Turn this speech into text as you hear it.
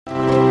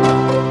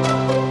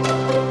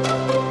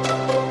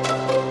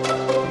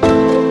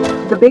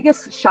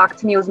biggest shock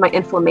to me was my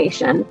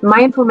inflammation.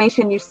 My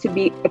inflammation used to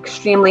be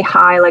extremely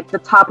high, like the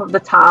top of the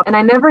top, and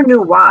I never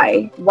knew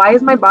why. Why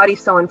is my body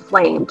so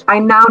inflamed? I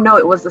now know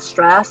it was the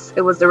stress,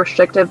 it was the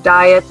restrictive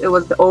diet, it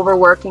was the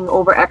overworking,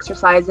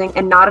 over-exercising,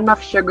 and not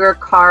enough sugar,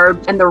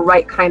 carbs, and the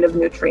right kind of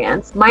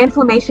nutrients. My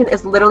inflammation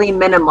is literally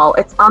minimal.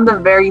 It's on the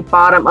very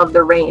bottom of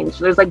the range.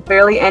 There's like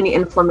barely any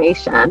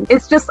inflammation.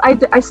 It's just,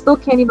 I still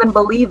can't even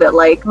believe it.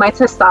 Like my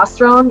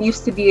testosterone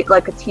used to be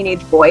like a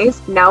teenage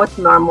boy's. Now it's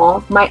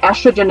normal. My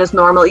estrogen is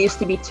normal. It used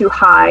to be too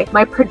high.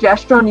 My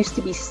progesterone used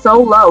to be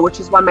so low, which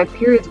is why my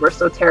periods were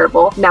so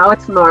terrible. Now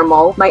it's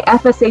normal. My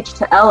FSH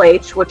to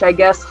LH, which I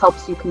guess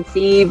helps you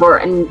conceive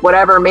and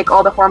whatever, make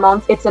all the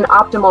hormones, it's an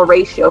optimal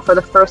ratio for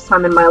the first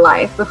time in my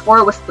life. Before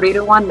it was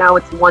 3-to-1, now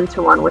it's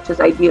 1-to-1, which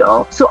is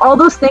ideal. So all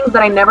those things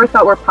that I never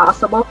thought were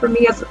possible for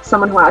me as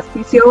someone who has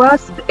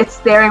PCOS, it's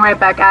staring right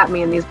back at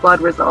me in these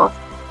blood results.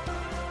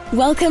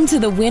 Welcome to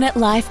the Win at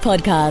Life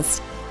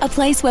podcast, a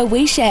place where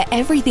we share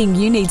everything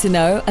you need to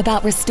know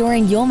about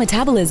restoring your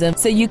metabolism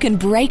so you can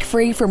break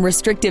free from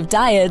restrictive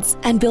diets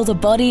and build a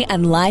body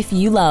and life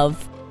you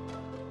love.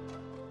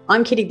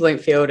 I'm Kitty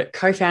Bloomfield,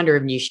 co-founder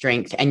of New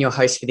Strength and your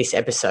host for this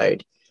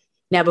episode.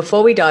 Now,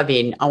 before we dive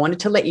in, I wanted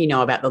to let you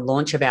know about the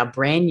launch of our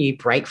brand new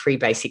Break Free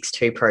Basics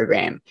 2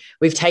 program.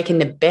 We've taken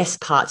the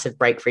best parts of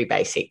Break Free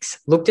Basics,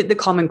 looked at the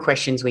common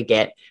questions we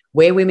get,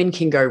 where women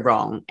can go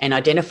wrong, and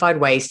identified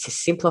ways to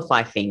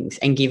simplify things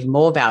and give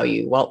more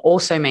value while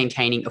also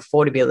maintaining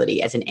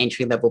affordability as an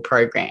entry-level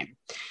program.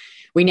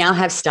 We now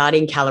have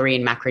starting calorie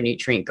and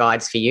macronutrient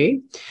guides for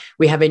you.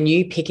 We have a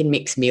new pick and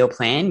mix meal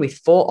plan with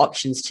 4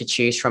 options to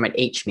choose from at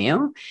each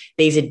meal.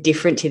 These are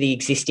different to the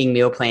existing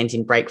meal plans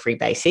in Break Free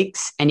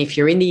Basics. And if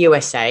you're in the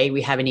USA,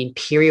 we have an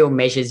Imperial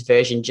Measures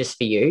version just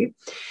for you.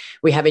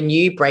 We have a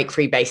new Break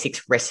Free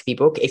Basics recipe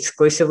book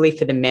exclusively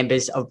for the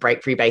members of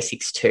Break Free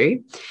Basics 2.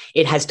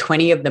 It has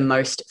 20 of the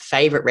most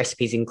favorite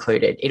recipes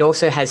included. It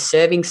also has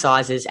serving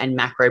sizes and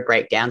macro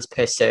breakdowns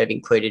per serve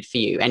included for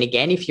you. And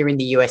again, if you're in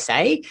the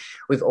USA,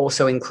 we've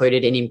also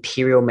included an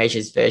Imperial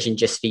Measures version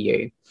just for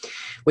you.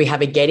 We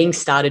have a getting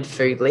started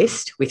food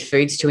list with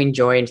foods to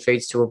enjoy and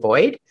foods to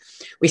avoid.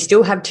 We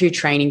still have 2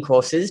 training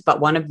courses, but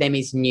one of them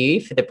is new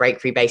for the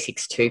Break Free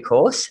Basics 2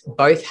 course.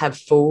 Both have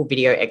full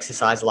video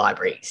exercise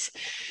libraries,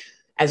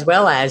 as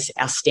well as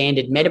our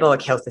standard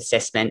metabolic health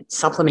assessment,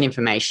 supplement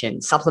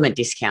information, supplement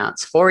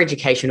discounts, 4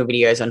 educational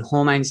videos on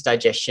hormones,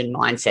 digestion,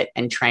 mindset,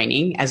 and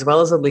training, as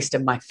well as a list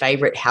of my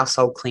favorite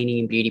household cleaning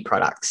and beauty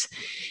products.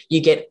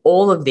 You get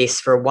all of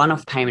this for a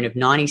one-off payment of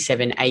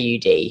 97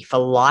 AUD for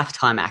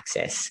lifetime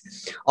access.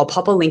 I'll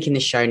pop a link in the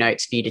show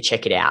notes for you to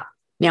check it out.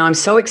 Now, I'm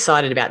so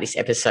excited about this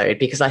episode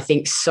because I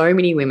think so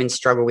many women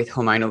struggle with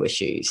hormonal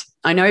issues.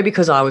 I know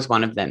because I was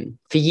one of them.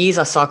 For years,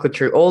 I cycled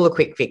through all the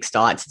quick fix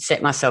diets and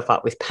set myself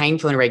up with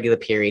painful and irregular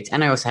periods,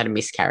 and I also had a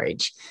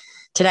miscarriage.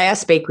 Today, I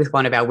speak with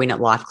one of our Win at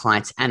Life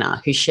clients,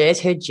 Anna, who shares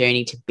her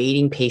journey to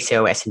beating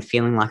PCOS and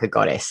feeling like a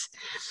goddess.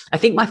 I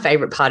think my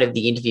favorite part of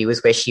the interview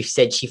was where she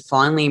said she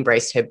finally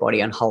embraced her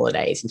body on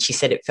holidays, and she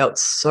said it felt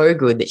so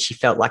good that she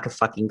felt like a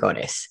fucking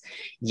goddess.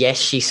 Yes,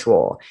 she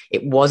swore.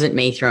 It wasn't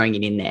me throwing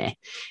it in there.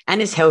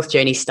 Anna's health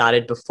journey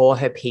started before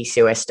her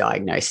PCOS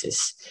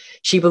diagnosis.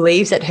 She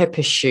believes that her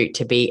pursuit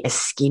to be as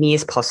skinny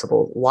as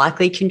possible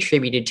likely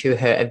contributed to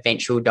her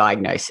eventual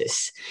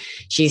diagnosis.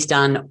 She's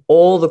done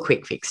all the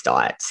quick fix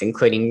diets,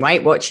 including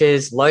Weight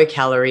Watchers, low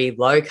calorie,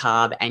 low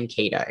carb, and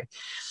keto.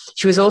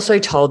 She was also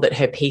told that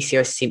her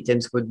PCOS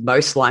symptoms would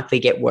most likely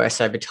get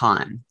worse over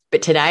time.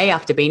 But today,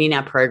 after being in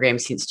our program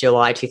since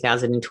July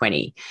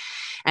 2020,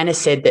 Anna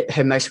said that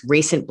her most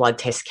recent blood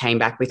test came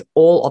back with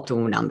all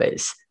optimal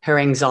numbers. Her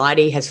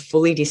anxiety has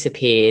fully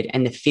disappeared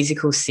and the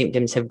physical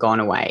symptoms have gone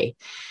away.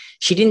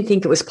 She didn't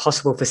think it was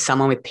possible for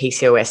someone with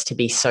PCOS to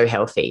be so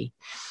healthy.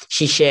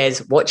 She shares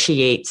what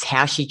she eats,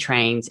 how she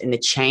trains, and the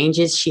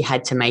changes she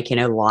had to make in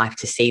her life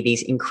to see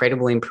these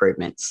incredible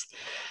improvements.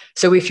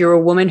 So if you're a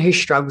woman who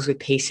struggles with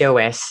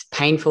PCOS,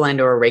 painful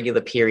and or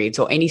irregular periods,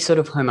 or any sort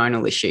of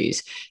hormonal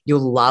issues,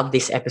 you'll love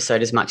this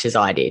episode as much as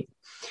I did.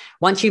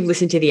 Once you've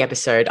listened to the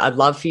episode, I'd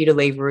love for you to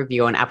leave a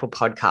review on Apple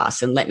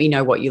Podcasts and let me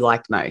know what you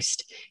liked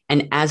most.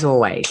 And as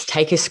always,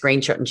 take a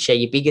screenshot and share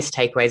your biggest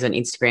takeaways on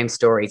Instagram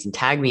stories and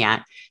tag me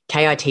at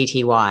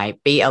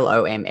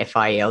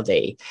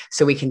KITTYBLOMFIELD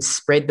so we can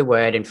spread the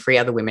word and free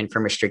other women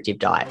from restrictive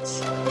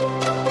diets.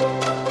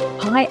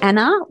 Hi,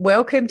 Anna.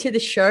 Welcome to the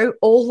show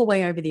all the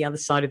way over the other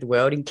side of the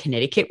world in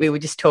Connecticut. We were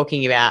just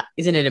talking about,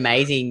 isn't it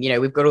amazing? You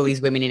know, we've got all these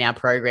women in our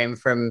program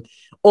from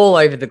all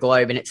over the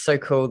globe, and it's so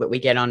cool that we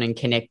get on and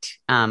connect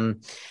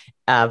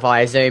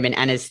via Zoom. And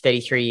Anna's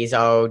 33 years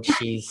old.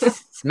 She's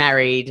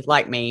married,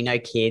 like me, no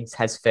kids,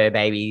 has fur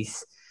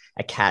babies,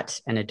 a cat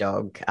and a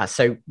dog.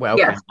 So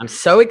welcome. Yeah. I'm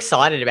so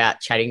excited about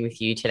chatting with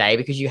you today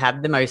because you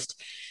have the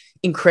most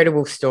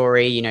incredible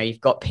story. You know,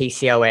 you've got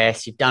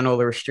PCOS, you've done all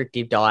the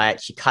restrictive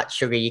diets, you cut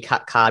sugar, you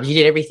cut carbs, you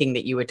did everything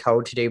that you were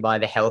told to do by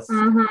the health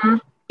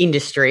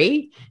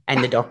industry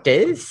and the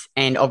doctors.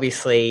 And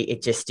obviously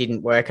it just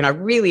didn't work. And I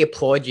really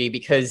applaud you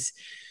because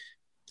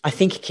I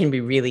think it can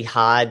be really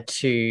hard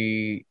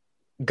to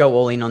go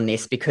all in on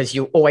this because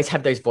you always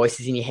have those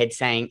voices in your head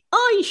saying,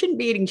 oh, you shouldn't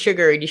be eating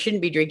sugar and you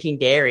shouldn't be drinking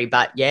dairy.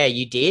 But yeah,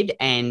 you did.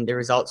 And the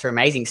results are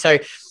amazing. So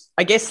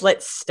I guess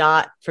let's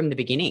start from the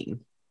beginning.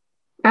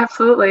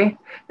 Absolutely.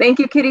 Thank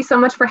you, Kitty, so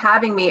much for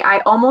having me. I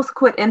almost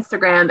quit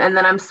Instagram, and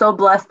then I'm so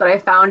blessed that I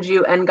found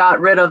you and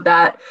got rid of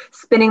that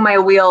spinning my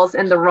wheels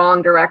in the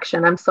wrong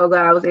direction. I'm so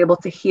glad I was able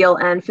to heal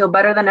and feel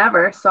better than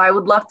ever. So I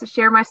would love to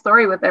share my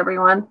story with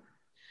everyone.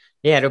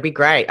 Yeah, it'll be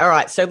great. All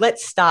right. So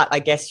let's start, I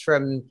guess,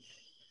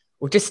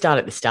 we'll just start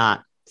at the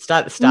start.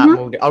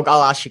 Mm-hmm.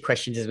 I'll ask you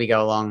questions as we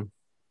go along.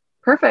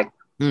 Perfect.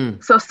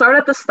 So start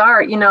at the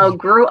start,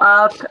 grew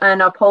up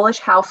in a Polish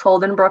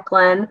household in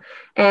Brooklyn,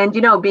 and,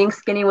 being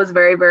skinny was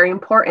very, very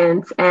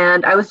important.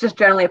 And I was just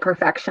generally a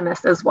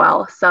perfectionist as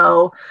well.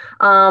 So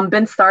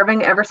been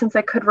starving ever since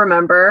I could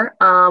remember,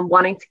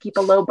 wanting to keep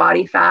a low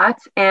body fat.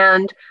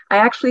 And I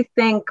actually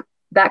think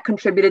that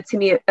contributed to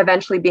me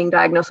eventually being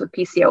diagnosed with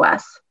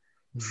PCOS.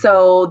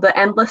 So the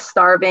endless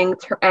starving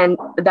and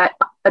that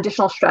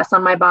additional stress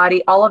on my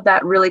body, all of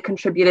that really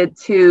contributed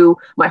to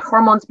my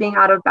hormones being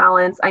out of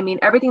balance. I mean,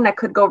 everything that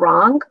could go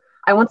wrong.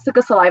 I once took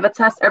a saliva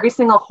test. Every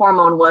single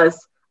hormone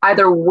was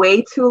either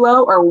way too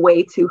low or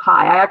way too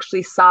high. I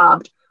actually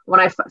sobbed when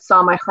I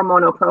saw my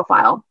hormonal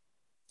profile.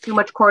 Too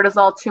much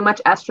cortisol, too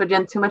much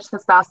estrogen, too much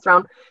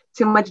testosterone,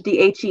 too much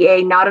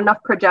DHEA, not enough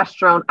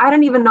progesterone. I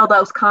didn't even know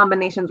those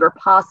combinations were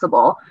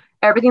possible.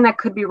 Everything that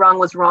could be wrong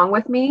was wrong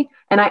with me.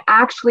 And I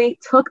actually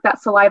took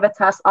that saliva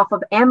test off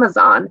of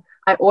Amazon.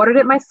 I ordered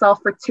it myself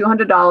for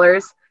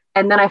 $200.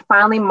 And then I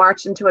finally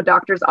marched into a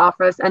doctor's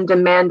office and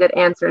demanded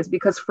answers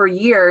because for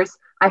years,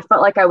 I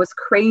felt like I was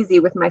crazy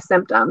with my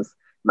symptoms.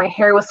 My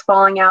hair was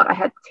falling out. I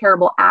had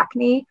terrible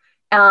acne.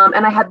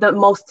 And I had the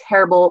most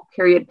terrible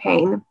period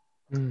pain,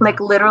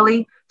 like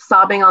literally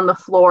sobbing on the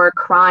floor,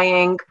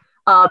 crying,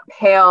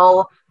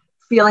 pale,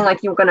 feeling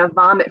like you were going to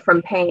vomit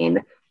from pain.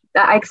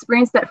 I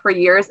experienced that for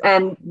years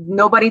and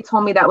nobody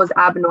told me that was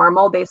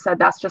abnormal. They said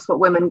that's just what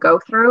women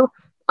go through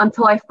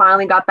until I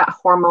finally got that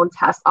hormone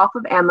test off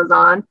of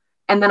Amazon.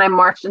 And then I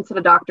marched into the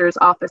doctor's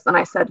office and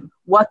I said,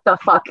 what the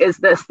fuck is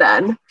this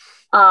then?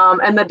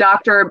 And the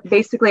doctor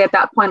basically at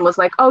that point was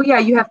like, oh yeah,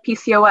 you have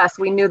PCOS.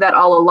 We knew that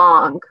all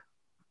along,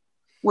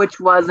 which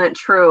wasn't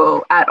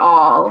true at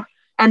all.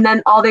 And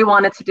then all they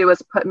wanted to do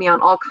was put me on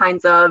all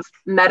kinds of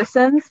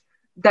medicines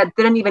that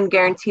didn't even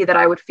guarantee that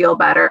I would feel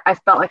better. I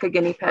felt like a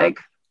guinea pig.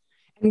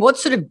 And what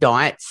sort of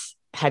diets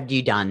have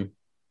you done?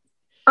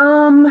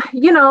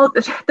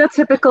 The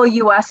typical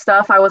US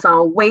stuff. I was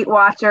on Weight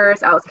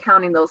Watchers. I was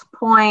counting those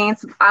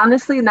points.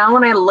 Honestly, now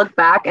when I look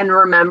back and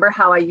remember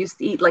how I used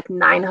to eat like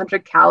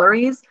 900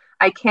 calories,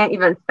 I can't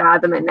even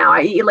fathom it now.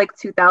 I eat like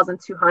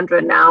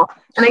 2,200 now.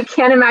 And I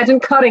can't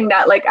imagine cutting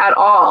that like at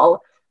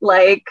all.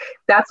 Like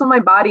that's what my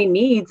body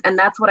needs. And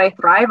that's what I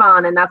thrive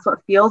on. And that's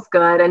what feels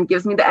good and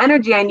gives me the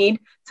energy I need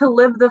to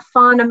live the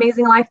fun,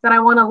 amazing life that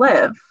I want to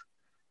live.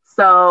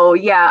 So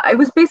yeah, it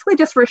was basically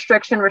just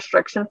restriction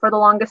for the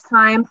longest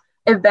time.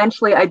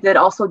 Eventually I did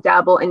also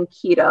dabble in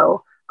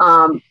keto.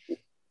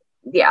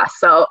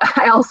 So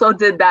I also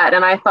did that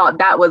and I thought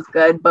that was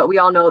good, but we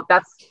all know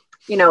that's,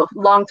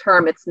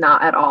 long-term, it's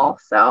not at all.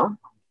 So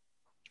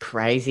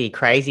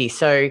crazy.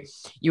 So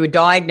you were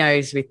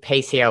diagnosed with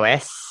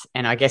PCOS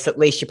and I guess at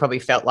least you probably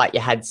felt like you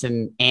had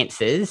some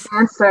answers.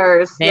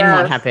 Then yes.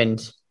 What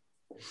happened?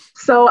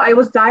 So I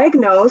was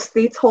diagnosed.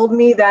 They told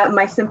me that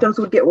my symptoms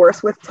would get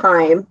worse with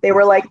time. They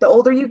were like, the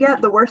older you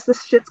get, the worse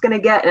this shit's going to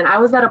get. And I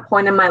was at a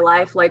point in my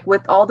life, like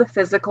with all the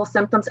physical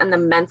symptoms and the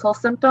mental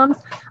symptoms,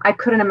 I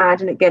couldn't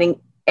imagine it getting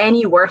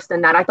any worse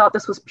than that. I thought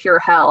this was pure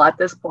hell at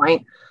this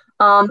point.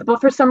 But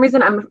for some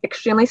reason, I'm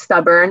extremely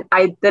stubborn.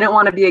 I didn't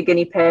want to be a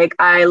guinea pig.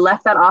 I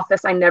left that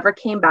office. I never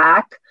came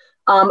back.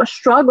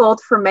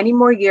 Struggled for many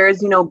more years,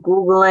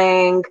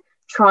 Googling,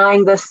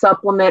 trying this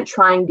supplement,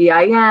 trying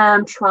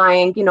DIM,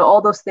 trying, all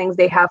those things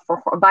they have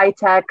for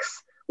Vitex,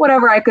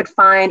 whatever I could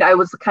find, I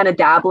was kind of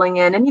dabbling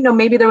in. And,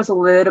 maybe there was a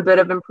little bit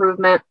of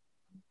improvement.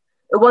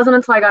 It wasn't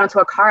until I got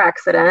into a car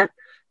accident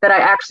that I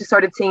actually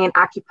started seeing an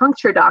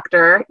acupuncture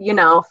doctor,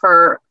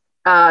 for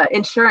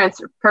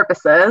insurance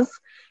purposes.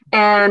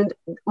 And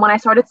when I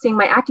started seeing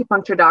my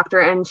acupuncture doctor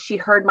and she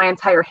heard my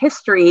entire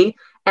history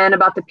and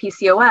about the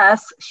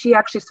PCOS, she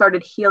actually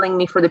started healing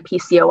me for the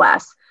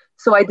PCOS.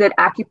 So I did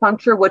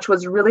acupuncture, which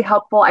was really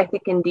helpful, I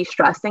think, in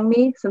de-stressing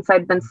me since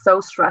I'd been so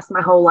stressed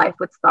my whole life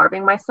with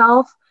starving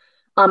myself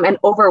and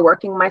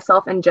overworking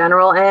myself in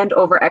general and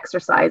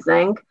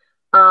over-exercising.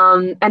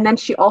 And then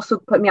she also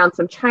put me on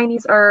some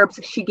Chinese herbs.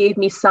 She gave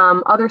me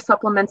some other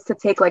supplements to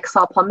take like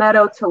saw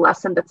palmetto to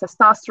lessen the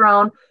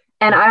testosterone.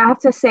 And I have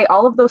to say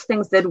all of those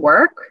things did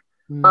work.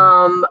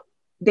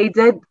 They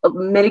did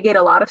mitigate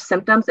a lot of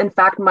symptoms. In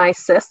fact, my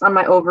cysts on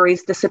my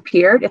ovaries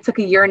disappeared. It took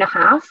 1.5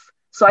 years.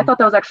 So I thought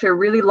that was actually a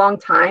really long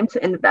time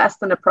to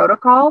invest in a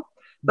protocol.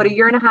 But 1.5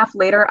 years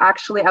later,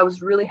 actually, I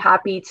was really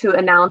happy to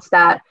announce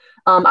that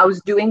I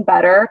was doing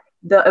better.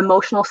 The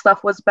emotional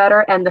stuff was better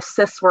and the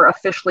cysts were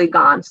officially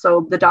gone.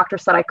 So the doctor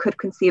said I could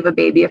conceive a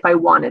baby if I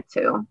wanted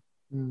to.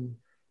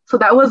 So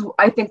that was,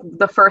 I think,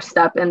 the first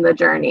step in the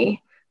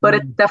journey. but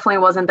it definitely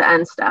wasn't the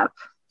end step.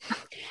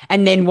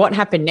 And then what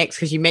happened next?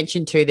 Because you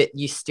mentioned too that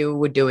you still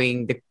were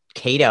doing the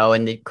keto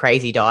and the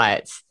crazy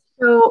diets.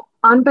 So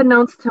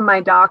unbeknownst to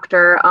my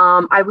doctor,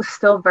 I was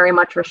still very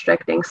much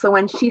restricting. So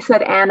when she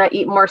said, Anna,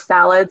 eat more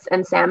salads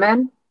and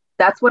salmon,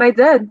 that's what I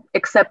did,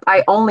 except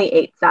I only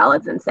ate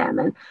salads and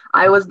salmon.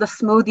 I was the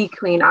smoothie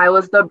queen. I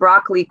was the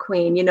broccoli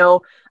queen. You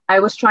know,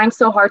 I was trying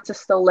so hard to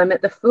still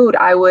limit the food.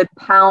 I would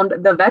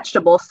pound the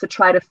vegetables to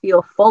try to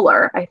feel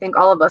fuller. I think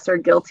all of us are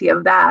guilty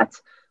of that.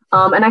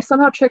 And I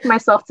somehow tricked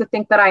myself to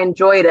think that I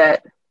enjoyed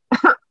it.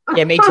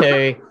 Yeah, me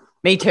too.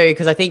 Me too,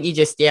 because I think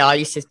I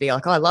used to be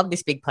like, oh, I love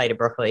this big plate of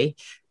broccoli.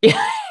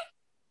 Yeah.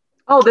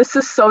 Oh, this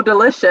is so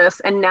delicious.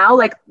 And now,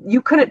 like,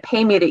 you couldn't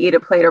pay me to eat a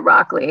plate of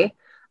broccoli.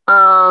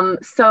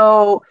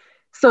 So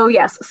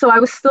yes, so I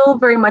was still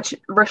very much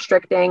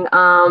restricting.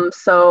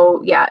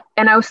 So yeah,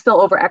 and I was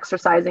still over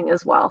exercising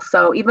as well.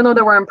 So even though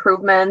there were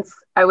improvements,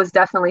 I was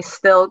definitely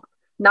still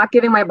not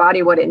giving my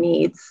body what it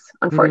needs,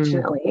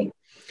 unfortunately.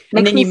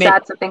 Makes me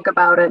sad to think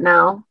about it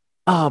now.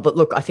 Oh, but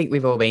look, I think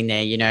we've all been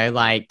there, you know,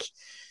 like,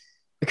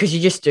 because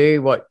you just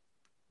do what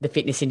the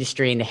fitness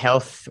industry and the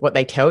health, what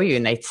they tell you,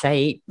 and they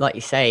say, like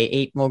you say,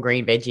 eat more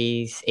green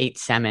veggies, eat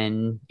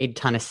salmon, eat a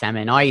ton of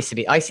salmon. I used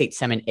to eat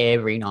salmon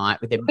every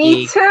night with a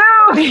big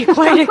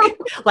plate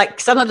of, like,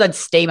 sometimes I'd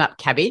steam up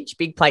cabbage,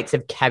 big plates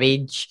of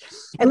cabbage.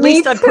 At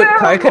least I'd put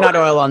coconut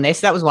oil on there.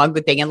 So that was one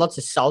good thing. And lots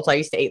of salt. I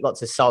used to eat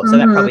lots of salt. So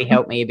that probably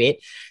helped me a bit.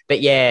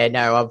 But yeah,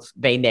 no,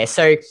 I've been there.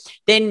 So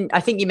then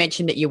I think you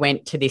mentioned that you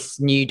went to this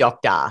new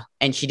doctor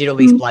and she did all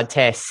these blood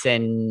tests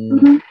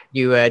and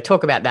you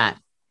talk about that.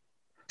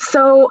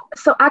 So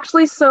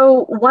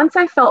once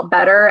I felt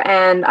better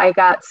and I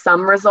got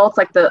some results,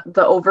 like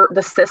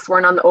the cysts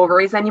weren't on the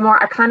ovaries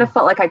anymore, I kind of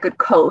felt like I could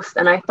coast,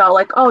 and I felt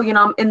like, oh, you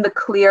know, I'm in the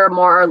clear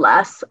more or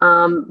less.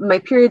 My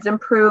periods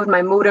improved,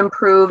 my mood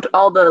improved,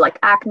 all the like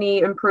acne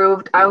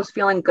improved. I was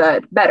feeling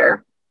good,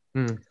 better.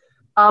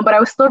 But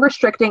I was still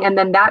restricting, and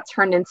then that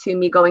turned into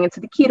me going into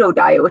the keto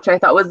diet, which I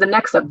thought was the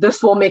next step.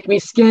 This will make me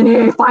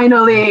skinny,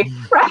 finally,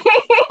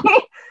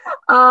 right?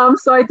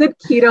 So I did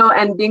keto,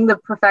 and being the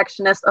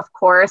perfectionist, of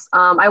course,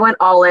 I went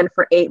all in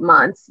for 8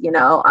 months, you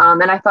know,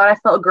 and I thought I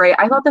felt great.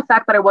 I thought the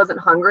fact that I wasn't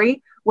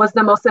hungry was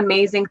the most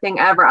amazing thing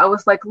ever. I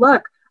was like,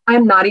 look,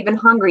 I'm not even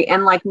hungry.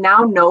 And like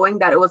now knowing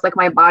that it was like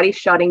my body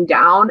shutting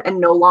down and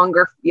no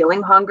longer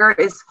feeling hunger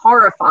is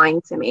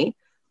horrifying to me.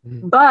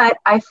 But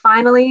I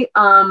finally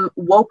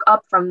woke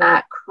up from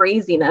that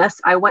craziness.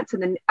 I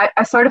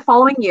started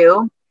following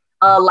you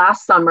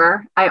last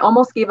summer. I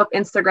almost gave up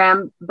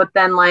Instagram, but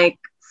then like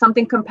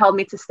something compelled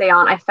me to stay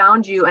on. I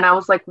found you and I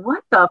was like,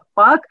 what the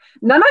fuck?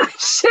 None of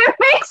this shit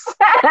makes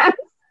sense.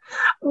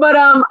 But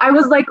I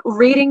was like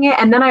reading it,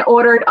 and then I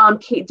ordered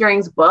Kate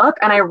Deering's book,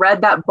 and I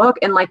read that book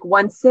in like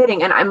one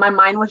sitting, and my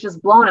mind was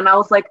just blown. And I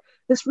was like,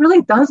 this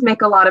really does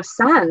make a lot of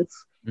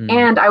sense.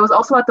 And I was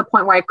also at the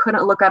point where I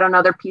couldn't look at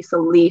another piece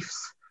of leaves.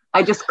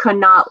 I just could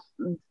not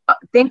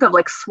think of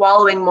like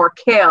swallowing more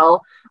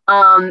kale.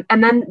 And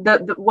then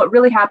what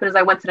really happened is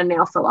I went to the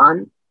nail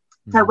salon.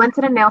 So I went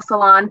to the nail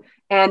salon,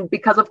 and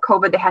because of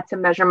COVID, they had to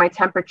measure my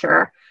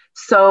temperature.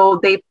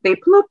 So they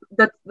put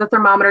the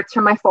thermometer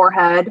to my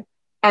forehead.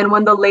 And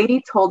when the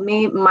lady told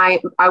me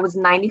I was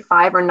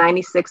 95 or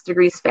 96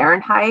 degrees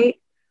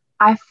Fahrenheit,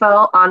 I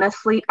felt,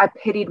 honestly, I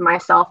pitied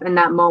myself in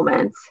that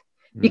moment.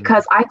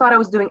 Because I thought I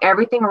was doing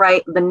everything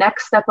right. The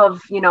next step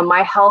of, you know,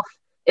 my health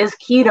is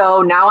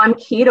keto. Now I'm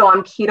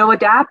keto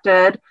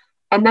adapted.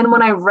 And then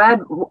when I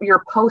read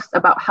your post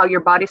about how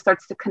your body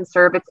starts to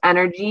conserve its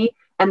energy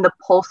and the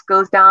pulse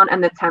goes down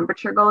and the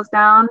temperature goes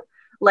down,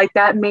 like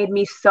that made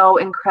me so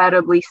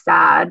incredibly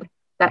sad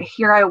that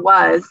here I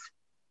was.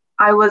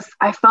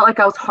 I felt like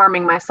I was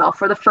harming myself.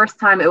 For the first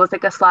time, it was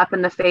like a slap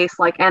in the face,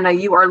 like, Anna,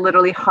 you are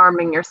literally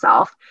harming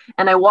yourself.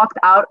 And I walked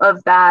out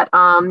of that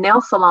nail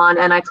salon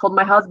and I told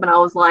my husband, I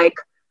was like,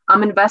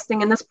 I'm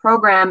investing in this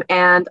program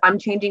and I'm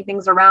changing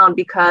things around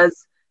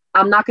because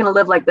I'm not going to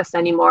live like this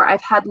anymore.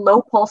 I've had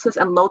low pulses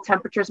and low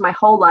temperatures my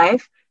whole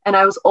life. And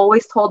I was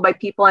always told by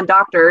people and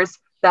doctors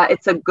that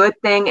it's a good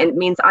thing. And it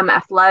means I'm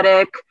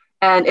athletic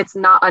and it's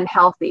not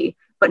unhealthy.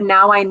 But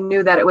now I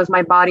knew that it was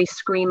my body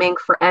screaming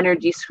for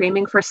energy,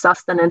 screaming for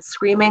sustenance,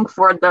 screaming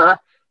for the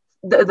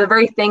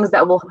very things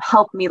that will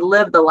help me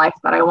live the life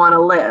that I want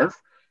to live.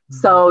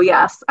 So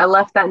yes, I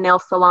left that nail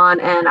salon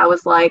and I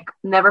was like,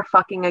 never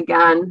fucking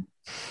again.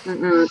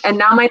 And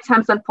now my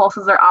temps and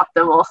pulses are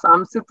optimal. So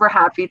I'm super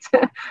happy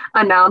to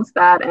announce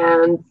that.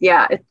 And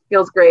yeah, it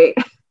feels great.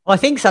 Well, I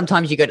think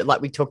sometimes you got to,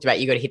 like we talked about,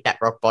 you got to hit that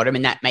rock bottom,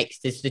 and that makes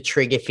this the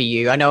trigger for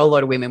you. I know a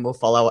lot of women will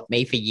follow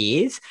me for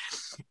years.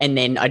 And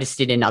then I just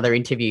did another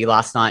interview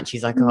last night.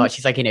 She's like,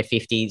 she's like in her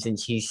 50s and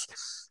she's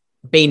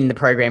been in the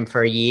program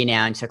for a year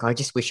now. And she's like, I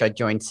just wish I'd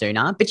joined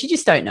sooner. But you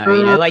just don't know,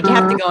 you know, like you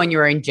have to go on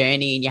your own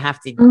journey and you have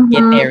to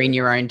get there in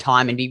your own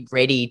time and be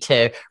ready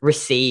to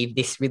receive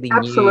this really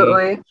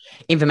new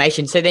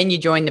information. So then you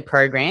joined the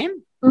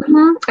program.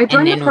 I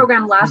joined the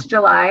program last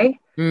July.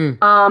 And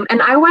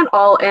I went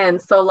all in.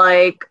 So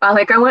like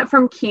I went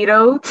from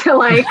keto to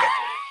like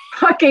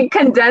fucking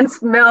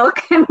condensed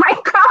milk in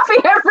my coffee.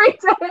 coffee every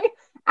day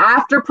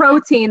after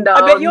protein, though.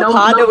 I bet your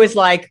partner was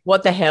like,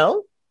 what the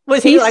hell?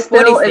 Was he like,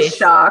 still what is is this?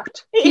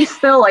 shocked. He's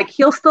still like,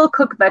 he'll still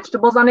cook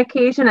vegetables on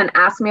occasion and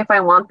ask me if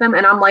I want them.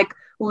 And I'm like,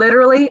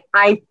 literally,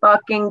 I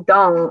fucking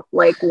don't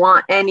like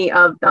want any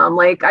of them.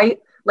 Like I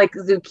like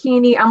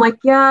zucchini. I'm like,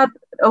 yeah,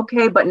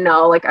 okay, but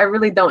no, like I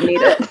really don't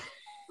need it.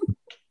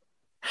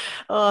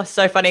 Oh,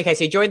 so funny. Okay,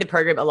 so you joined the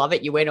program. I love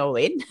it. You went all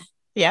in.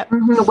 Yeah.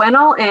 Went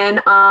all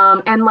in.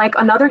 And like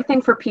another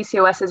thing for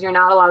PCOS is you're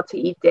not allowed to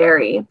eat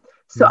dairy.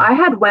 So I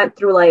had went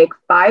through like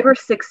 5 or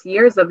 6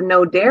 years of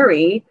no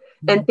dairy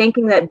and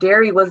thinking that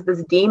dairy was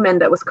this demon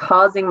that was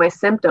causing my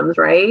symptoms,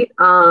 right?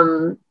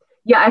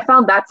 Yeah, I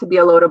found that to be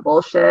a load of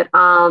bullshit.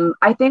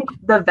 I think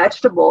the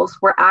vegetables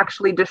were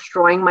actually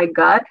destroying my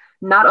gut,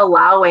 not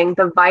allowing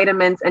the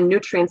vitamins and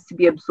nutrients to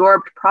be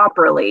absorbed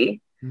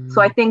properly.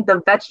 So I think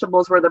the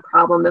vegetables were the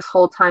problem this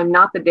whole time,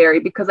 not the dairy,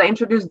 because I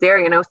introduced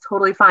dairy and I was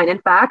totally fine. In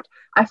fact,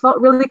 I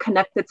felt really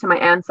connected to my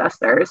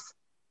ancestors.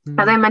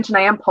 As I mentioned,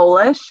 I am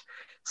Polish.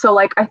 So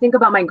like, I think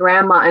about my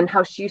grandma and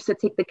how she used to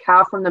take the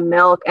cow from the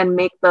milk and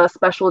make the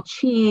special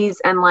cheese.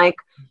 And like,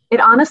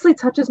 it honestly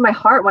touches my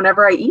heart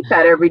whenever I eat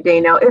that every day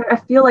now. I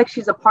feel like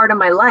she's a part of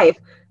my life.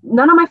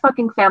 None of my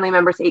fucking family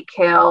members ate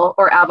kale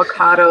or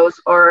avocados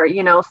or,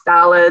 you know,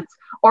 salads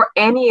or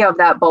any of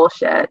that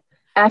bullshit.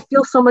 And I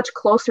feel so much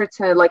closer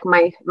to like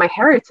my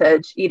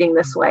heritage eating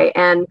this way.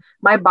 And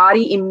my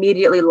body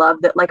immediately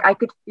loved it. Like I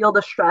could feel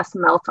the stress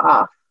melt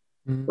off.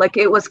 Like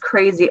it was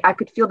crazy. I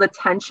could feel the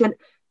tension.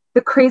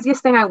 The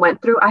craziest thing I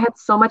went through, I had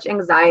so much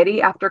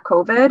anxiety after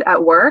COVID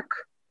at work.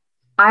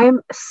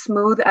 I'm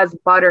smooth as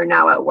butter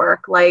now at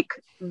work. Like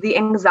the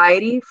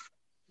anxiety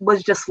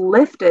was just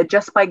lifted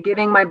just by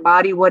giving my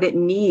body what it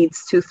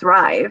needs to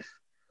thrive.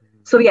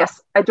 So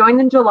yes, I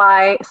joined in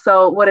July.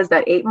 So what is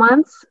that? 8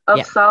 months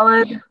of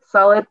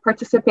solid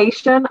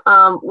participation,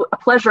 a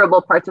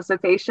pleasurable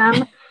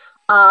participation.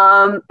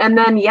 And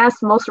then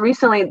yes, most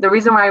recently, the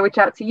reason why I reached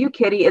out to you,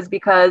 Kitty, is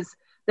because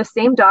the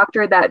same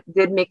doctor that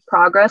did make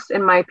progress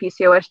in my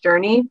PCOS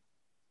journey,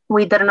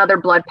 we did another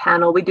blood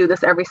panel. We do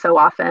this every so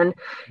often.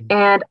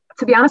 And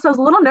to be honest, I was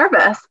a little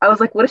nervous. I was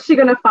like, what is she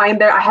going to find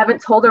there? I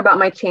haven't told her about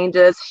my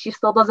changes. She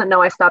still doesn't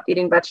know I stopped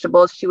eating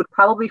vegetables. She would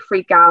probably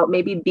freak out,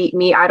 maybe beat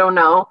me. I don't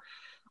know.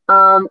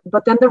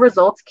 But then the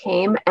results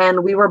came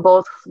and we were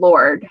both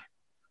floored.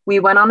 We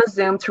went on a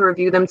Zoom to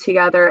review them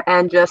together,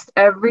 and just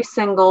every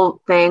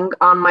single thing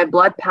on my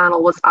blood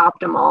panel was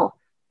optimal.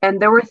 And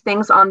there were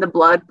things on the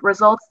blood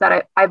results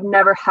that I've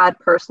never had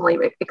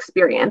personally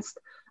experienced.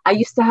 I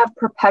used to have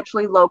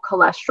perpetually low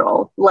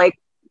cholesterol, like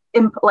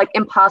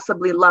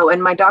impossibly low.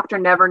 And my doctor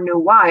never knew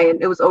why.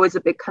 And it was always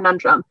a big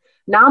conundrum.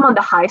 Now I'm on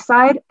the high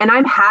side and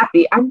I'm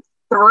happy. I'm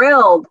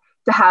thrilled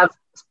to have,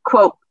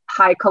 quote,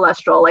 high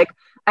cholesterol. Like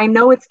I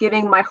know it's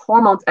giving my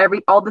hormones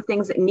all the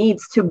things it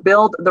needs to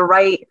build the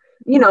right,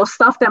 you know,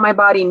 stuff that my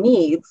body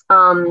needs.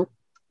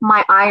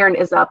 My iron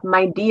is up,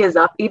 my D is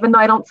up, even though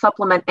I don't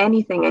supplement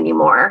anything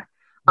anymore.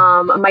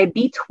 My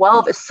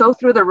B12 is so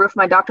through the roof.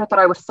 My doctor thought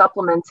I was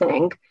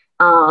supplementing.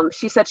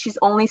 She said she's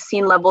only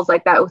seen levels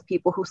like that with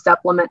people who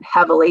supplement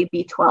heavily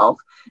B12.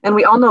 And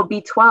we all know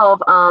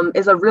B12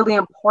 is a really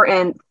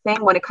important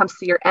thing when it comes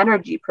to your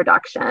energy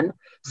production.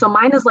 So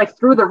mine is like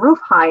through the roof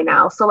high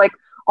now. So like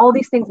all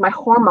these things, my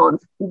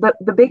hormones,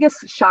 the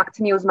biggest shock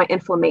to me was my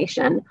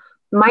inflammation.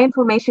 My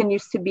inflammation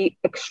used to be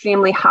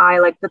extremely high,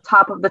 like the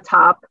top of the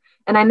top.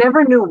 And I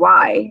never knew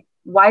why.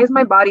 Why is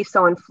my body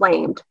so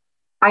inflamed?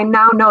 I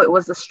now know it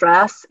was the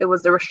stress, it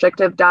was the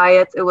restrictive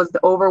diets, it was the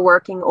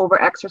overworking,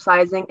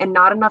 over-exercising, and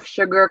not enough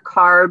sugar,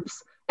 carbs,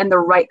 and the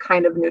right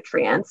kind of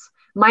nutrients.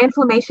 My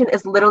inflammation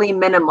is literally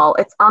minimal.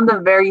 It's on the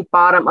very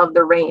bottom of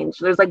the range.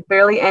 There's like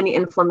barely any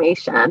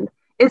inflammation.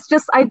 It's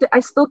just,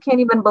 I still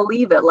can't even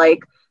believe it.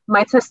 Like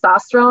my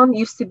testosterone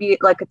used to be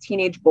like a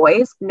teenage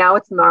boy's. Now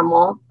it's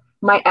normal.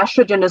 My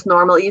estrogen is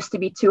normal. It used to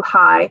be too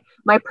high.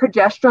 My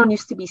progesterone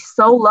used to be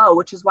so low,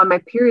 which is why my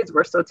periods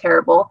were so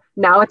terrible.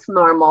 Now it's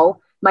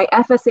normal. My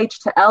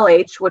FSH to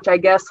LH, which I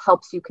guess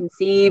helps you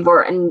conceive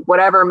and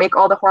whatever, make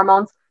all the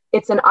hormones,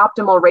 it's an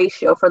optimal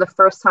ratio for the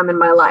first time in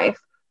my life.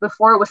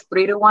 Before it was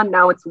 3-to-1,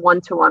 now it's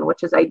 1-to-1,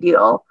 which is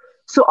ideal.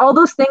 So all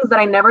those things that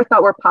I never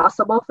thought were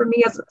possible for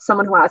me as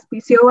someone who has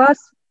PCOS,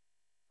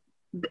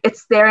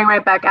 it's staring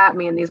right back at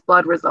me in these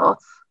blood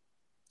results.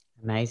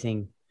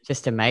 Amazing.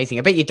 Just amazing.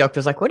 I bet your doctor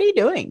was like, what are you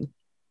doing?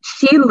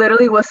 She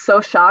literally was so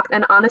shocked.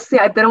 And honestly,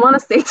 I didn't want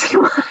to say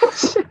too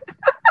much.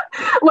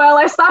 Well,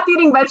 I stopped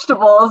eating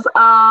vegetables.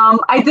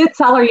 I did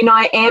tell her, you know,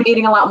 I am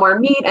eating a lot more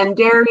meat and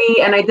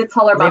dairy. And I did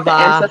tell her about the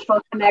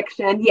ancestral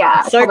connection.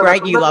 Yeah. So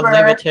great. You love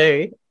liver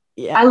too.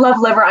 Yeah. I love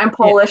liver. I'm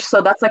Polish.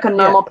 So that's like a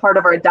normal part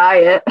of our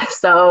diet.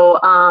 So,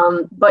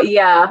 but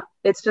yeah,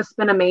 it's just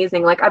been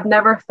amazing. Like I've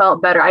never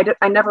felt better.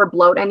 I never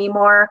bloat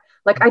anymore.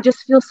 Like I just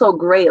feel so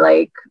great.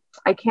 Like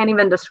I can't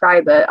even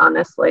describe it,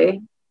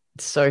 honestly.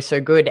 So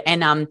good.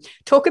 And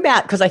talk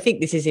about, because I think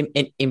this is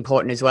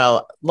important as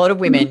well. A lot of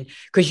women,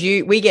 because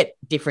we get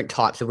different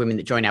types of women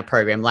that join our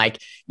program. Like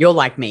you're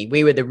like me.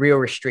 We were the real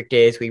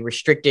restrictors. We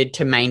restricted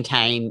to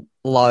maintain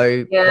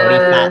low body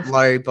fat,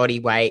 low body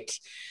weight.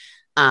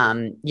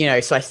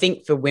 So I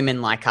think for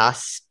women like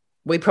us,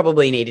 we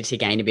probably needed to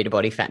gain a bit of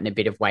body fat and a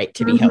bit of weight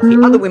to be healthy.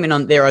 Other women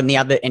on the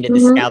other end of the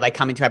scale, they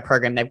come into our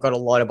program, they've got a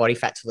lot of body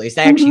fat to lose.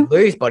 They actually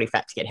lose body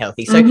fat to get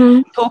healthy.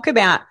 So talk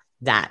about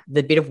that,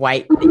 the bit of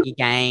weight that you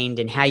gained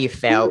and how you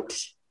felt.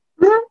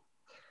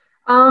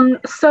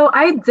 So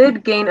I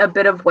did gain a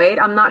bit of weight.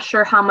 I'm not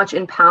sure how much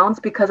in pounds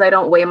because I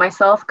don't weigh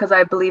myself because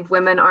I believe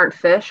women aren't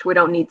fish. We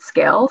don't need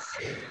scales.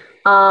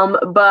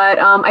 But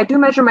I do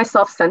measure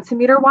myself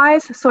centimeter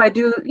wise. So I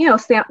do,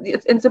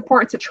 it's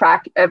important to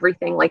track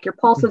everything like your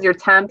pulses, your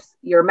temps,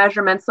 your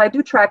measurements. So I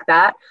do track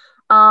that.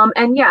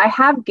 And yeah, I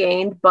have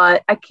gained,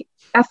 but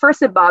at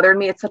first it bothered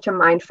me. It's such a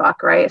mind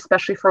fuck, right?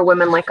 Especially for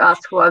women like us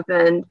who have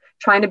been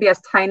trying to be as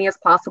tiny as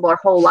possible our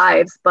whole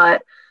lives.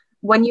 But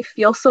when you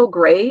feel so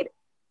great,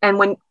 and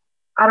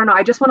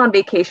I just went on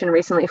vacation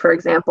recently, for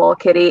example,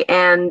 Kitty,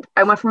 and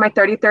I went for my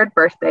 33rd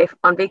birthday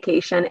on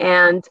vacation,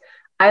 and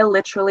I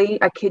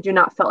kid you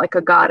not, felt like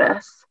a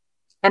goddess.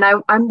 And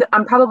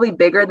I'm probably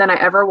bigger than I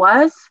ever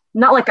was.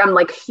 Not like I'm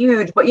like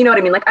huge, but you know what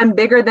I mean? Like I'm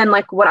bigger than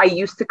like what I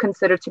used to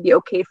consider to be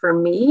okay for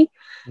me.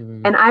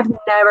 And I've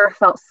never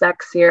felt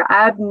sexier.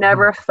 I've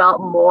never felt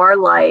more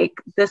like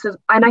this is,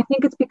 and I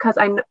think it's because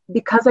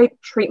I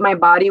treat my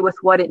body with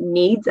what it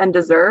needs and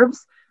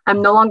deserves.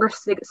 I'm no longer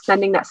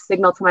sending that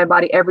signal to my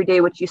body every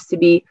day, which used to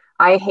be,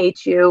 I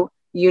hate you.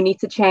 You need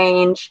to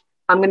change.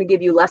 I'm going to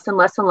give you less and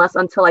less and less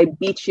until I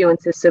beat you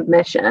into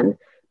submission,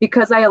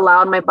 because I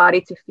allowed my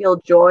body to feel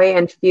joy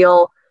and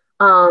feel,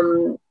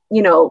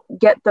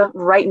 get the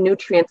right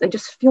nutrients and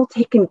just feel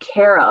taken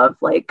care of.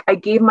 Like I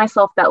gave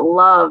myself that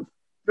love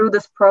through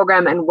this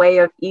program and way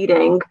of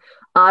eating.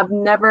 I've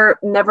never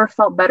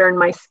felt better in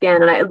my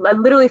skin. And I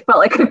literally felt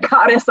like a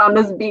goddess on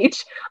this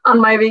beach on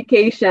my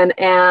vacation.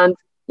 And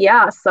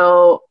yeah,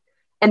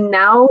 and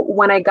now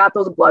when I got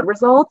those blood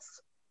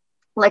results,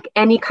 like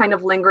any kind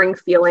of lingering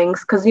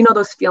feelings, because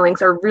those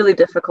feelings are really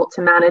difficult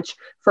to manage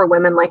for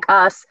women like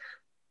us.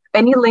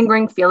 Any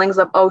lingering feelings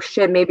of, oh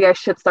shit, maybe I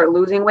should start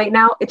losing weight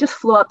now, it just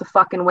flew out the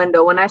fucking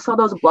window. When I saw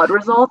those blood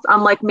results,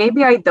 I'm like,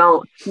 maybe I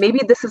don't.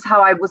 Maybe this is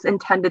how I was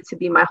intended to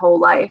be my whole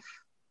life.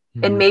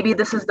 And maybe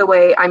this is the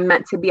way I'm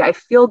meant to be. I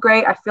feel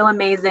great. I feel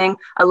amazing.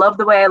 I love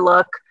the way I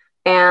look.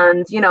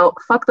 And,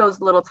 fuck those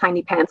little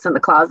tiny pants in the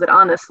closet,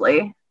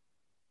 honestly.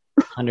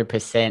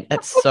 100%.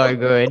 That's so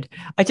good.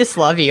 I just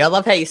love you. I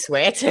love how you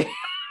swear too.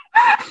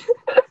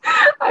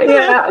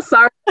 Yeah,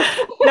 sorry.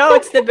 No,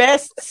 it's the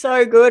best.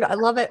 So good. I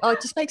love it. Oh,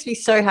 it just makes me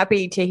so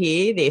happy to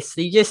hear this.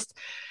 You just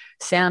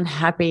sound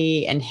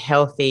happy and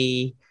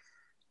healthy.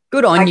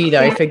 Good on you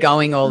though for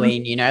going all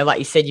in, like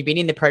you said, you've been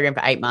in the program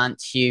for 8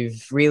 months.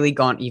 You've really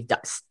you've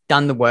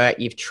done the work,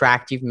 you've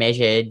tracked, you've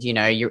measured,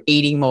 you're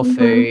eating more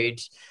food.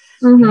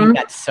 I think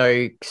that's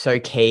so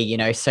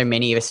key. So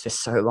many of us for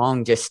so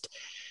long just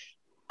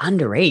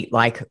undereat.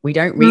 Like we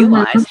don't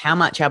realize how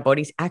much our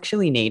bodies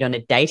actually need on a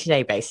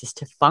day-to-day basis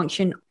to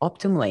function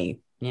optimally,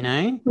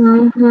 And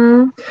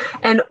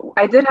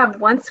I did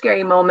have one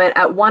scary moment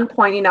at one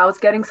point. I was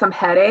getting some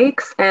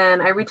headaches,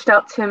 and I reached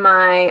out to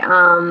my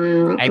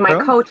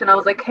my coach, and I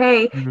was like,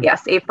 hey,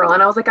 yes, April.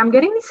 And I was like, I'm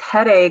getting these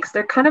headaches.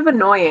 They're kind of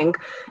annoying.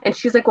 And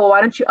she's like, well,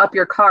 why don't you up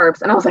your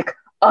carbs? And I was like,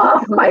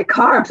 up my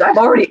carbs? I've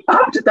already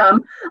upped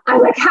them.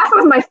 I'm like, half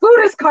of my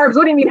food is carbs.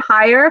 What do you mean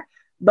higher?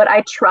 But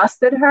I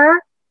trusted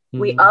her.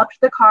 We upped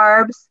the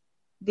carbs.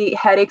 The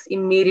headaches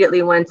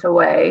immediately went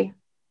away.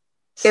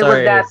 It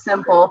was that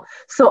simple.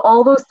 So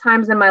all those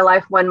times in my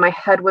life when my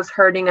head was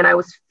hurting and I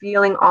was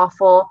feeling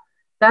awful,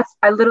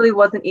 I literally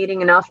wasn't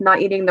eating enough,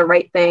 not eating the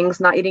right things,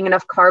 not eating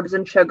enough carbs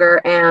and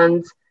sugar.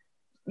 And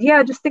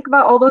yeah, just think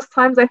about all those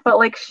times I felt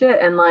like shit.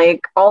 And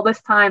like all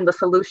this time, the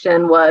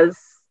solution was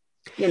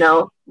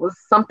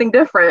something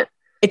different.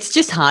 It's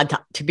just hard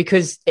to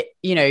because,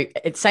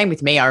 it's same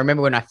with me. I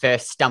remember when I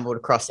first stumbled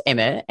across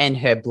Emma and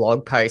her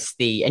blog post,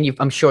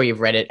 I'm sure you've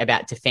read it,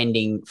 about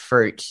defending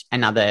fruit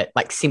and other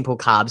like simple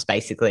carbs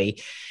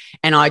basically.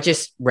 And I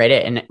just read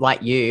it, and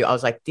like you, I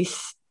was like,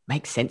 this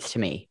makes sense to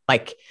me.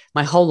 Like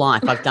my whole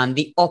life I've done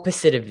the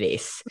opposite of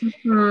this.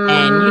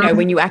 And,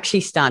 when you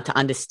actually start to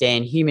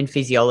understand human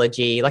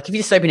physiology, like if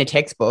you just open a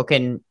textbook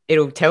and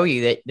it'll tell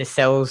you that the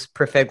cells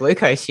prefer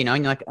glucose, and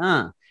you're like,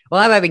 well,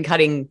 have I been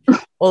cutting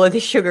all of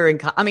this sugar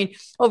and I mean,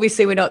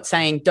 obviously we're not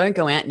saying don't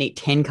go out and eat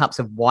 10 cups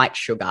of white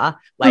sugar.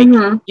 Like,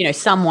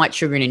 some white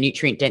sugar in a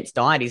nutrient dense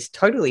diet is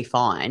totally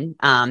fine.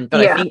 But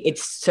I think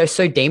it's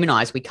so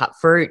demonized. We cut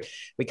fruit,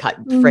 we cut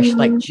fresh,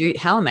 like juice.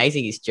 How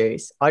amazing is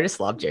juice? I just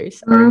love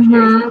juice.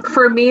 Juice.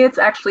 For me, it's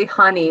actually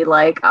honey.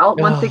 Like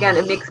once again,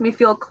 it makes me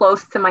feel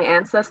close to my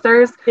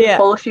ancestors. Yeah.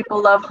 Polish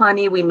people love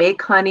honey. We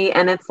make honey.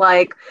 And it's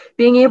like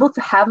being able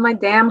to have my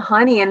damn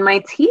honey in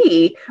my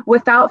tea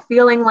without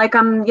feeling like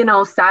I'm,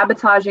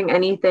 sabotaging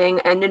anything.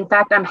 And in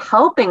fact, I'm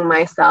helping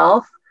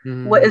myself.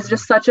 What is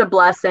just such a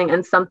blessing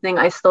and something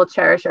I still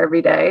cherish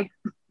every day.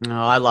 Oh,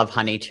 I love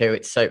honey too.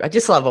 I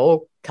just love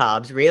all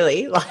carbs,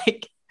 really.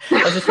 Like,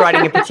 I was just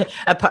writing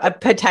a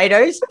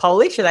potatoes,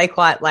 Polish. Are they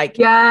quite like?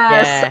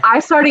 Yes, Yeah. I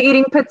started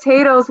eating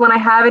potatoes when I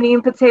haven't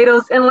eaten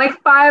potatoes in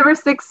like 5 or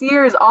 6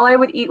 years. All I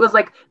would eat was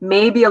like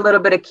maybe a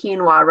little bit of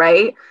quinoa,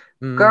 right?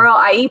 Girl,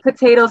 I eat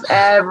potatoes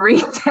every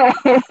day.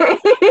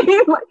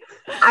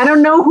 I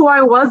don't know who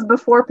I was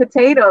before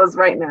potatoes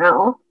right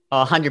now.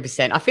 Oh,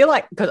 100%. I feel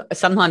like because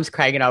sometimes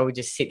Craig and I would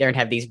just sit there and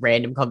have these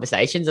random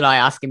conversations and I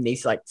ask him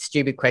these like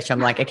stupid questions.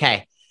 I'm like,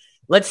 okay,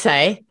 let's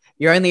say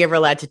you're only ever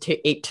allowed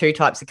to eat 2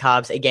 types of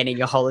carbs again in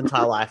your whole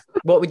entire life.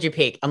 What would you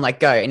pick? I'm like,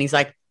 go. And he's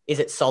like, is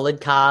it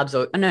solid carbs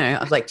or no? I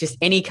was like, just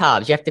any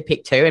carbs. You have to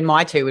pick 2. And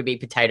my 2 would be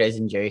potatoes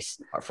and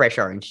juice, or fresh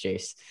orange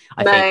juice.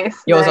 I think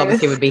yours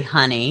obviously would be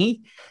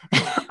honey.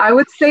 I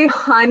would say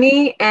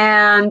honey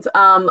and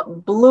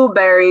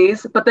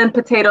blueberries, but then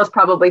potatoes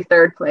probably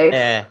 3rd place.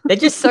 Yeah, they're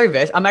just so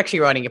versatile. I'm actually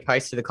writing a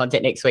post for the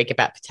content next week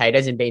about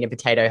potatoes and being a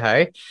potato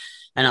hoe.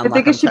 And I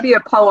think it should be a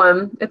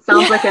poem. It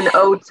sounds like an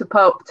ode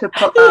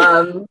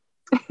to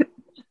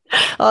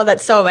Oh,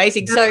 that's so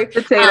amazing. So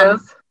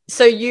potatoes.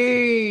 So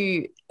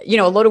you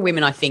know, a lot of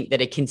women I think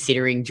that are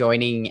considering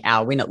joining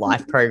our Win at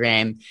Life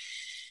program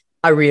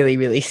are really,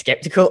 really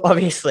skeptical,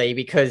 obviously,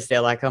 because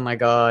they're like, oh my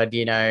God,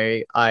 you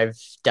know, I've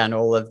done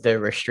all of the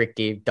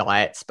restrictive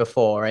diets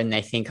before, and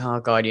they think, oh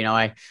God, you know,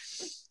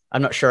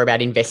 I'm not sure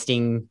about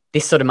investing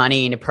this sort of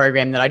money in a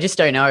program that I just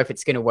don't know if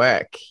it's going to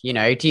work. You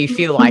know, do you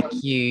feel like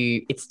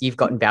you've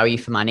gotten value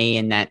for money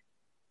and that,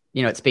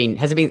 you know, it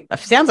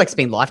sounds like it's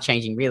been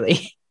life-changing,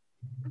 really.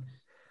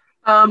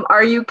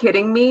 Are you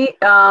kidding me?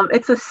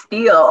 It's a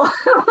steal.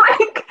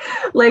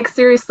 like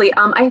seriously.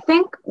 I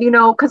think, you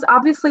know, because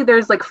obviously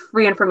there's like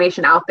free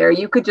information out there.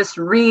 You could just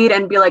read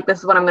and be like, this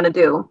is what I'm going to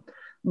do.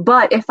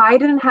 But if I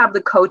didn't have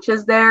the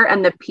coaches there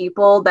and the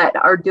people that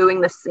are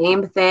doing the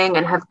same thing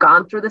and have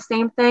gone through the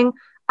same thing,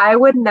 I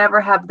would never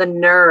have the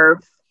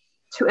nerve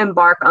to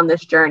embark on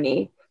this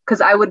journey,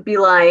 because I would be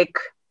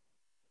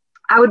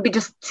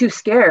just too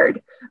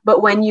scared.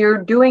 But when you're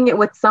doing it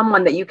with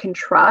someone that you can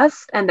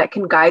trust and that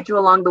can guide you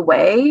along the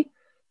way,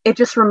 it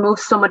just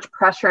removes so much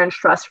pressure and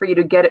stress for you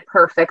to get it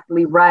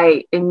perfectly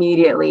right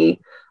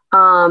immediately.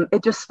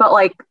 It just felt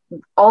like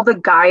all the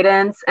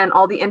guidance and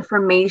all the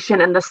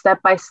information and the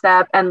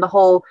step-by-step and the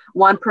whole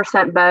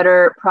 1%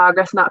 better,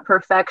 progress, not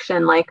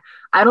perfection. Like,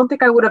 I don't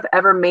think I would have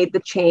ever made the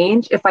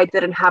change if I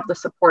didn't have the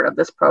support of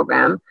this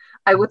program.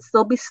 I would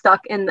still be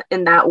stuck in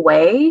that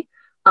way.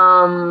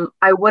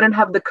 I wouldn't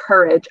have the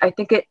courage. I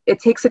think it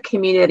takes a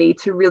community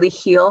to really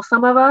heal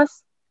some of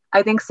us.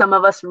 I think some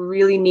of us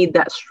really need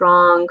that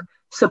strong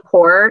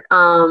support.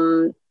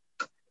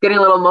 Getting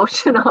a little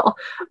emotional,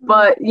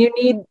 but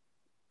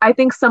I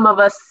think some of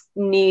us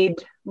need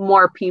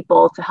more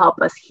people to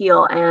help us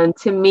heal. And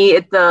to me,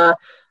 the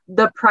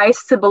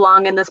price to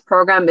belong in this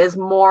program is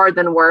more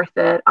than worth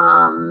it.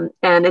 And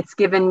it's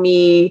given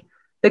me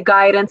the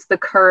guidance, the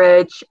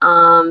courage,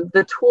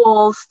 the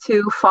tools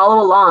to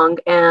follow along.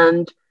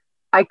 And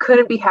I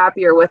couldn't be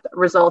happier with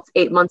results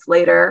 8 months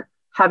later,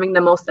 having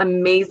the most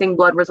amazing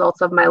blood results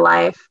of my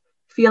life,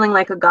 feeling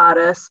like a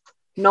goddess,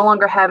 no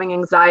longer having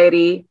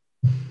anxiety,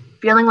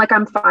 feeling like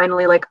I'm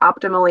finally like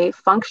optimally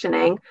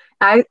functioning.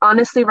 I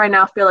honestly right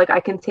now feel like I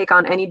can take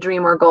on any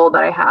dream or goal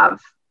that I have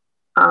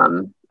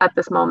at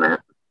this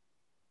moment.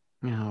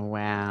 Oh,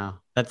 wow.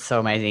 That's so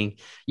amazing.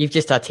 You've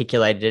just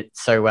articulated it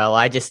so well.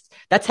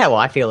 That's how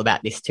I feel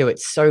about this too.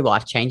 It's so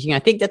life-changing. I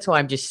think that's why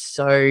I'm just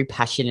so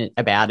passionate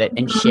about it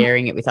and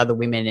sharing it with other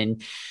women.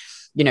 And,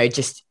 you know,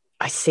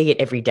 I see it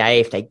every day.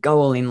 If they go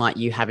all in like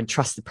you have and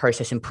trust the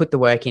process and put the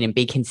work in and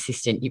be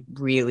consistent, it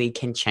really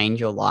can change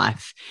your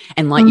life.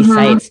 And like you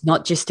say, it's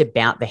not just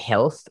about the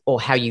health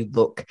or how you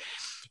look.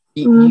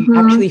 You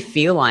actually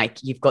feel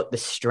like you've got the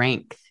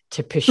strength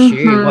to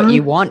pursue what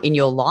you want in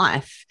your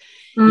life.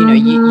 You know,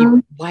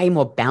 you're way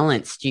more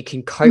balanced. You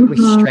can cope with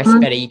stress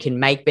better. You can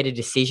make better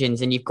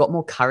decisions, and you've got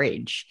more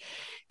courage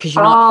because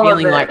you're not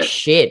feeling like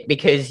shit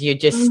because you're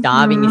just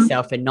starving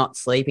yourself and not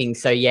sleeping.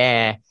 So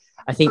yeah,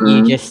 I think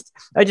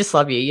I just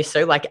love you. You're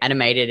so like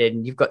animated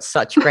and you've got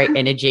such great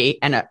energy.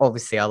 And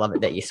obviously I love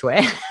it that you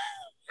swear.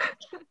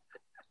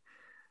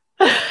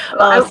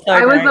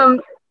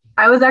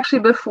 I was actually,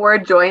 before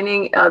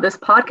joining this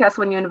podcast,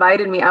 when you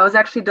invited me, I was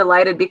actually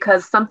delighted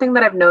because something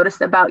that I've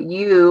noticed about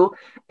you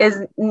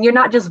is you're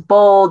not just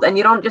bold and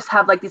you don't just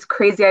have like these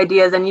crazy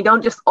ideas and you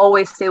don't just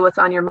always say what's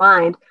on your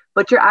mind,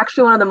 but you're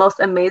actually one of the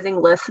most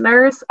amazing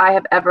listeners I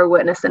have ever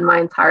witnessed in my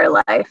entire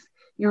life.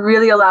 You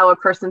really allow a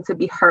person to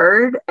be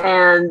heard,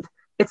 and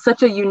it's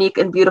such a unique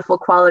and beautiful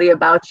quality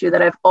about you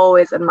that I've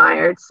always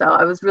admired. So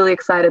I was really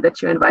excited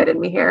that you invited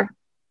me here.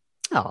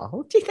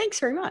 Oh, gee,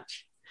 thanks very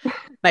much.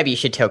 Maybe you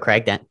should tell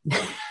Craig that.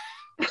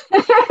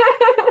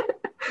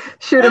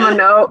 Shoot him a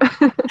note.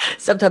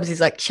 Sometimes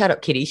he's like, shut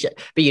up, kitty.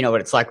 But you know what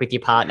it's like with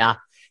your partner.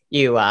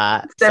 You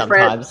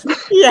sometimes.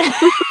 Yeah.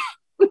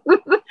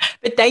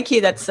 But thank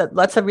you. That's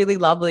a really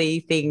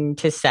lovely thing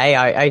to say.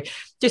 I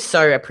just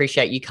so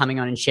appreciate you coming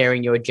on and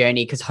sharing your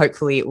journey, because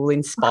hopefully it will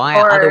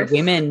inspire other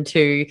women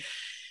to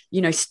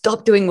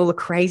stop doing all the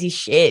crazy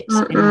shit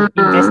and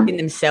invest in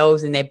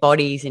themselves and their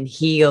bodies and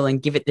heal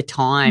and give it the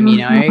time,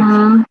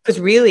 because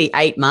really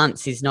 8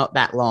 months is not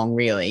that long,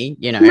 really,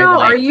 No,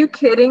 are you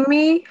kidding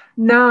me?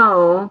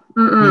 No.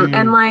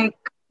 And like,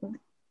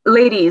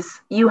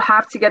 ladies, you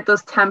have to get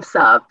those temps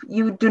up.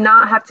 You do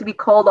not have to be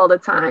cold all the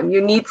time.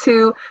 You need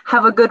to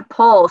have a good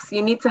pulse.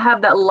 You need to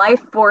have that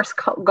life force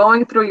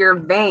going through your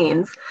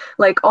veins.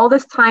 Like all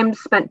this time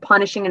spent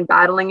punishing and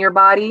battling your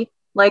body.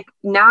 Like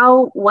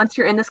now, once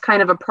you're in this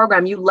kind of a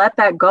program, you let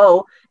that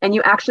go and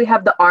you actually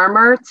have the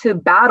armor to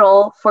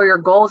battle for your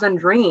goals and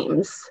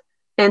dreams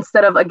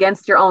instead of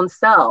against your own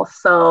self.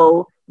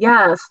 So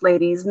yes,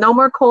 ladies, no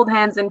more cold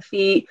hands and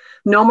feet,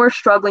 no more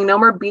struggling, no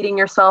more beating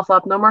yourself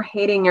up, no more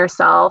hating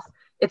yourself.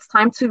 It's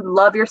time to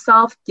love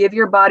yourself, give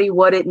your body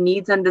what it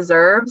needs and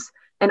deserves,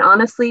 and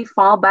honestly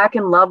fall back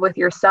in love with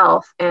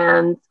yourself.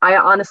 And I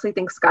honestly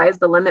think sky's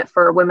the limit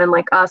for women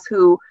like us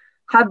who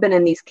have been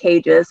in these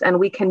cages, and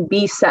we can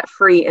be set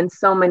free in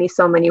so many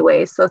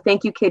ways. So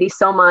thank you, Kitty,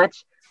 so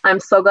much.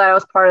 I'm so glad I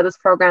was part of this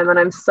program, and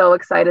I'm so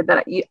excited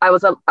that I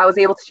was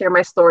able to share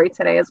my story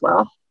today as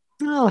well.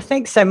 Oh,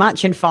 thanks so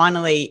much. And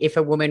finally, if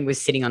a woman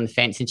was sitting on the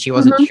fence and she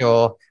wasn't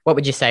sure, what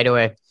would you say to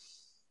her?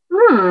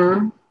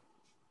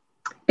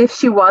 If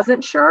she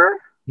wasn't sure?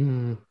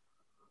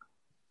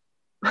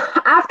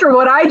 After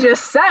what I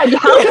just said,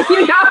 how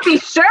can you not be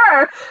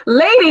sure?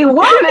 Lady,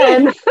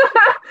 woman.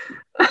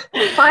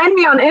 Find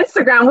me on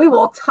Instagram. We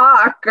will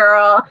talk,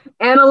 girl.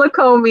 Anna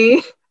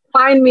Lakomy.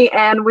 Find me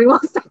and we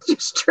will set you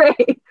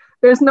straight.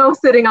 There's no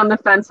sitting on the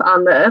fence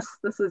on this.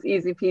 This is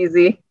easy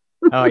peasy.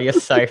 Oh, you're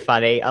so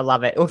funny. I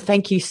love it. Well,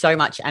 thank you so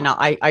much, Anna.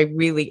 I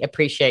really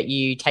appreciate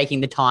you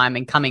taking the time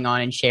and coming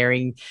on and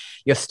sharing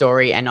your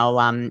story, and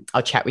I'll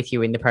chat with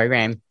you in the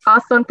program.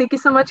 Awesome. Thank you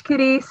so much,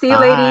 Kitty. See you,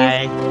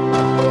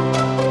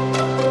 ladies.